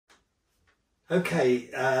Okay,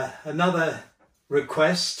 another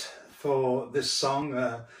request for this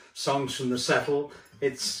song, Songs from the Settle.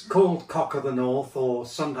 It's called Cock of the North, or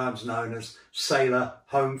sometimes known as Sailor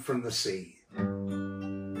Home from the Sea.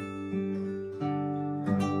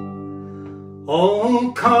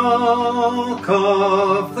 Oh, cock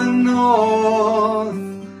of the north,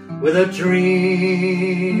 with a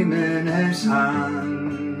dream in his hand,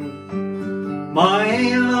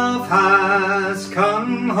 my love has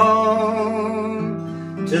come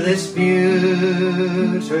home to this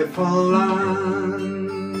beautiful land.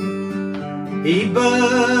 He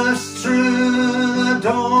burst through the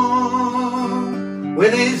door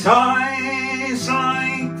with his eyes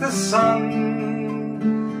like the sun,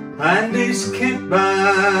 and his kit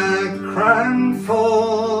bag crammed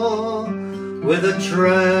full with the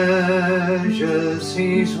treasures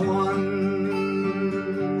he's won.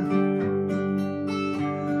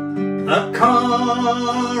 A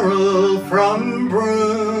coral from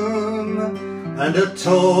Broome and a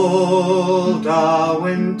tall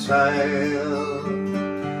Darwin tale,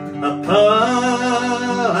 a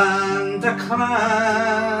pearl and a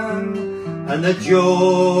clam, and the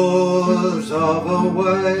jaws of a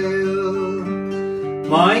whale.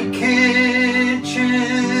 My kitchen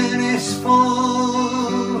is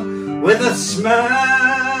full with the smell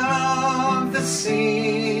of the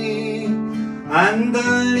sea, and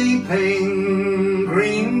the leaping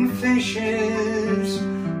green fishes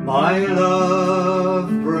my love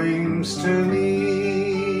brings to me.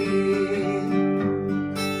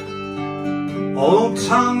 Oh,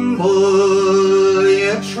 tumble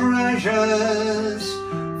your treasures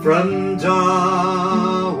from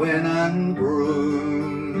Darwin and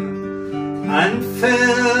Broome, and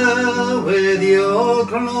fill with your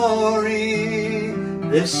glory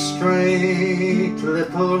this straight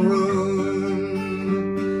little room,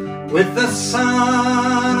 with the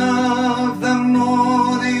sun of the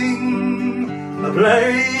morning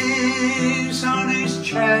ablaze on his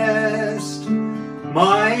chest.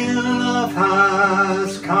 My love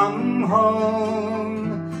has come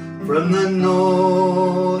home from the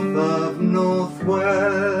north of Northwest,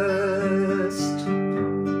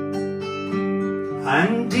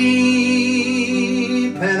 and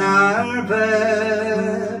deep in our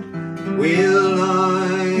bed we'll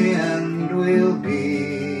lie and we'll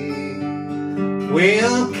be,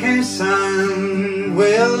 we'll kiss and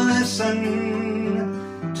we'll listen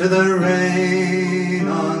to the rain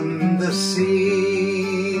on the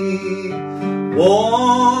sea.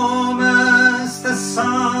 Warm as the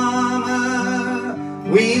summer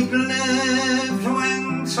we've lived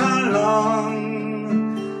winter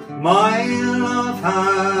long, my love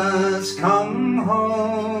has come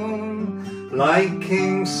home like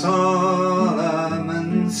King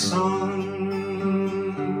Solomon's song.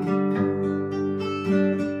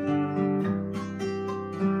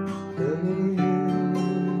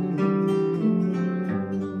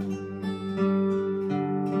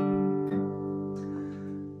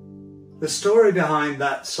 The story behind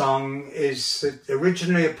that song is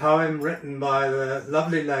originally a poem written by the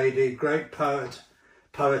lovely lady, great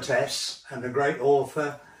poetess and a great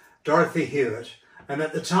author, Dorothy Hewett. And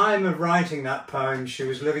at the time of writing that poem, she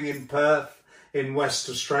was living in Perth in West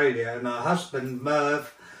Australia, and her husband,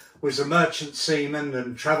 Merv, was a merchant seaman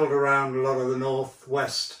and travelled around a lot of the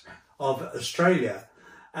northwest of Australia.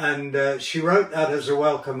 And she wrote that as a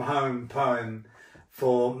welcome home poem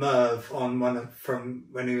for Merv from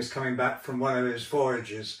when he was coming back from one of his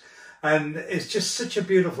voyages. And it's just such a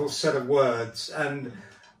beautiful set of words. And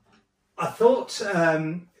I thought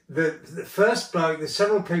the first bloke, there's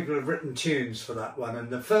several people who've written tunes for that one, and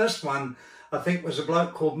the first one I think was a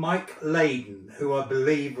bloke called Mike Leyden, who I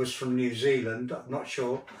believe was from New Zealand, I'm not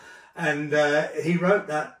sure, and he wrote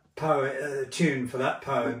that tune for that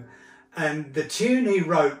poem. And the tune he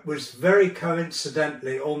wrote was very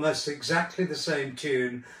coincidentally almost exactly the same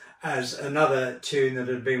tune as another tune that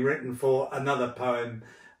had been written for another poem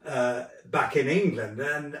back in England.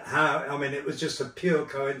 And it was just a pure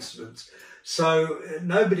coincidence. So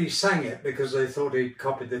nobody sang it because they thought he'd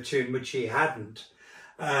copied the tune, which he hadn't.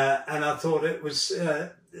 And I thought it was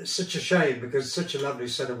such a shame because it's such a lovely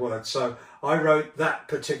set of words. So I wrote that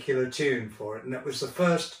particular tune for it, and it was the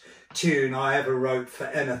first tune I ever wrote for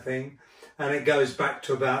anything, and it goes back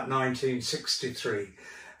to about 1963,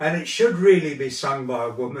 and it should really be sung by a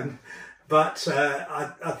woman, but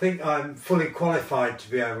I think I'm fully qualified to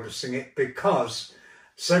be able to sing it, because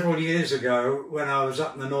several years ago when I was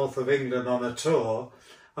up in the north of England on a tour,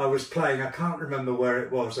 I was playing, I can't remember where it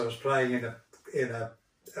was, I was playing in a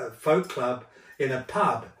folk club in a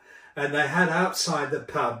pub, and they had outside the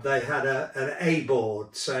pub, they had an A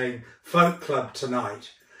board saying folk club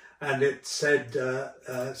tonight. and it said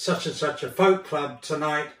such and such a folk club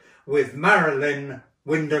tonight with Martyn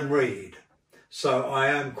Wyndham-Read. So I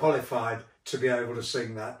am qualified to be able to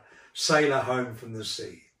sing that, Sailor Home from the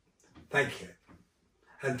Sea. Thank you.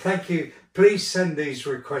 And thank you. Please send these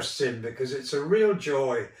requests in, because it's a real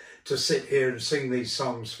joy to sit here and sing these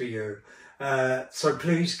songs for you. So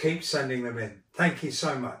please keep sending them in. Thank you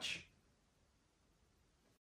so much.